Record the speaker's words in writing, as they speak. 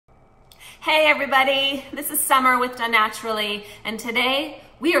Hey everybody, this is Summer with Done Naturally, and today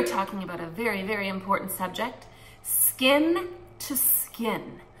we are talking about a very, very important subject, skin to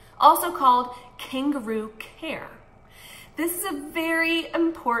skin, also called Kangaroo Care. This is a very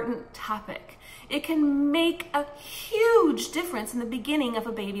important topic. It can make a huge difference in the beginning of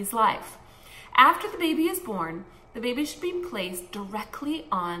a baby's life. After the baby is born, the baby should be placed directly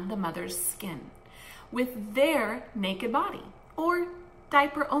on the mother's skin with their naked body or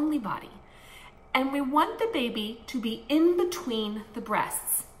diaper-only body. And we want the baby to be in between the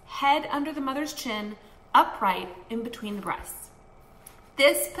breasts, head under the mother's chin, upright in between the breasts.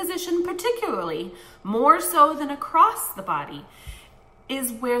 This position particularly, more so than across the body,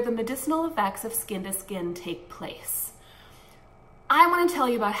 is where the medicinal effects of skin to skin take place. I want to tell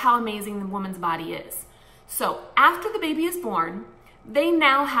you about how amazing the woman's body is. So after the baby is born, they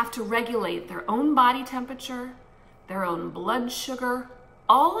now have to regulate their own body temperature, their own blood sugar,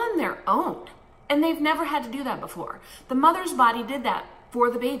 all on their own. And they've never had to do that before. The mother's body did that for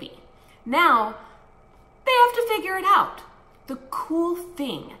the baby. Now, they have to figure it out. The cool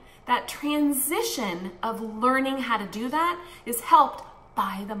thing, that transition of learning how to do that is helped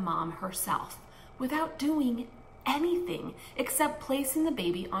by the mom herself without doing anything except placing the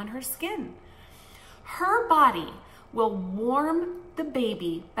baby on her skin. Her body will warm the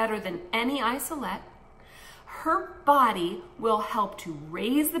baby better than any isolate. Her body will help to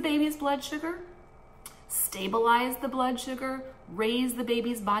raise the baby's blood sugar, stabilize the blood sugar, raise the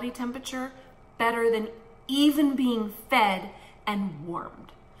baby's body temperature better than even being fed and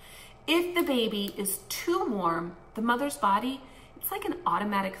warmed. If the baby is too warm, the mother's body, it's like an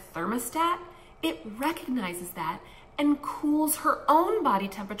automatic thermostat. It recognizes that and cools her own body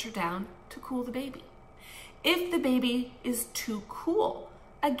temperature down to cool the baby. If the baby is too cool,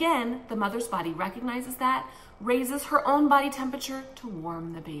 again, the mother's body recognizes that, raises her own body temperature to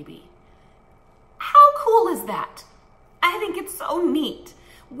warm the baby. How cool is that? I think it's so neat.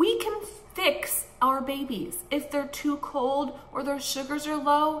 We can fix our babies if they're too cold or their sugars are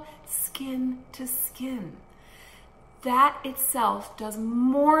low, skin to skin. That itself does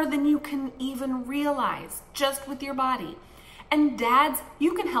more than you can even realize just with your body. And dads,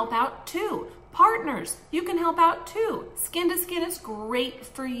 you can help out too. Partners, you can help out too. Skin to skin is great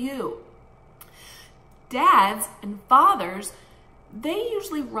for you. Dads and fathers, they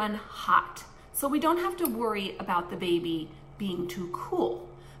usually run hot. So we don't have to worry about the baby being too cool,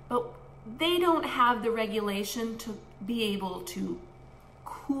 but they don't have the regulation to be able to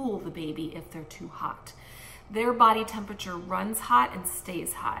cool the baby if they're too hot. Their body temperature runs hot and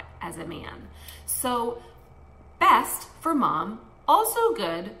stays hot as a man. So best for mom, also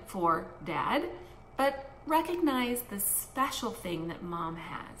good for dad, but recognize the special thing that mom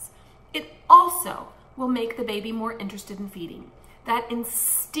has. It also will make the baby more interested in feeding. That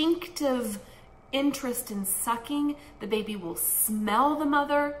instinctive interest in sucking, the baby will smell the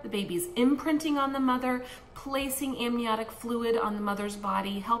mother, the baby's imprinting on the mother, placing amniotic fluid on the mother's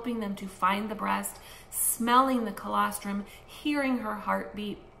body, helping them to find the breast, smelling the colostrum, hearing her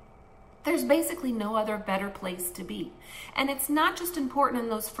heartbeat. There's basically no other better place to be. And it's not just important in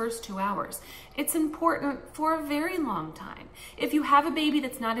those first 2 hours. It's important for a very long time. If you have a baby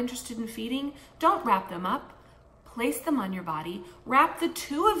that's not interested in feeding, don't wrap them up. Place them on your body, wrap the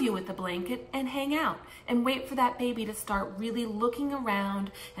two of you with the blanket and hang out and wait for that baby to start really looking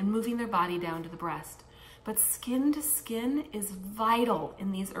around and moving their body down to the breast. But skin to skin is vital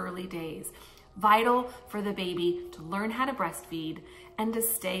in these early days, vital for the baby to learn how to breastfeed and to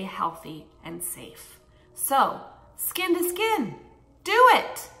stay healthy and safe. So, skin to skin, do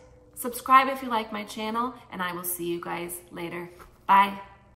it! Subscribe if you like my channel, and I will see you guys later. Bye.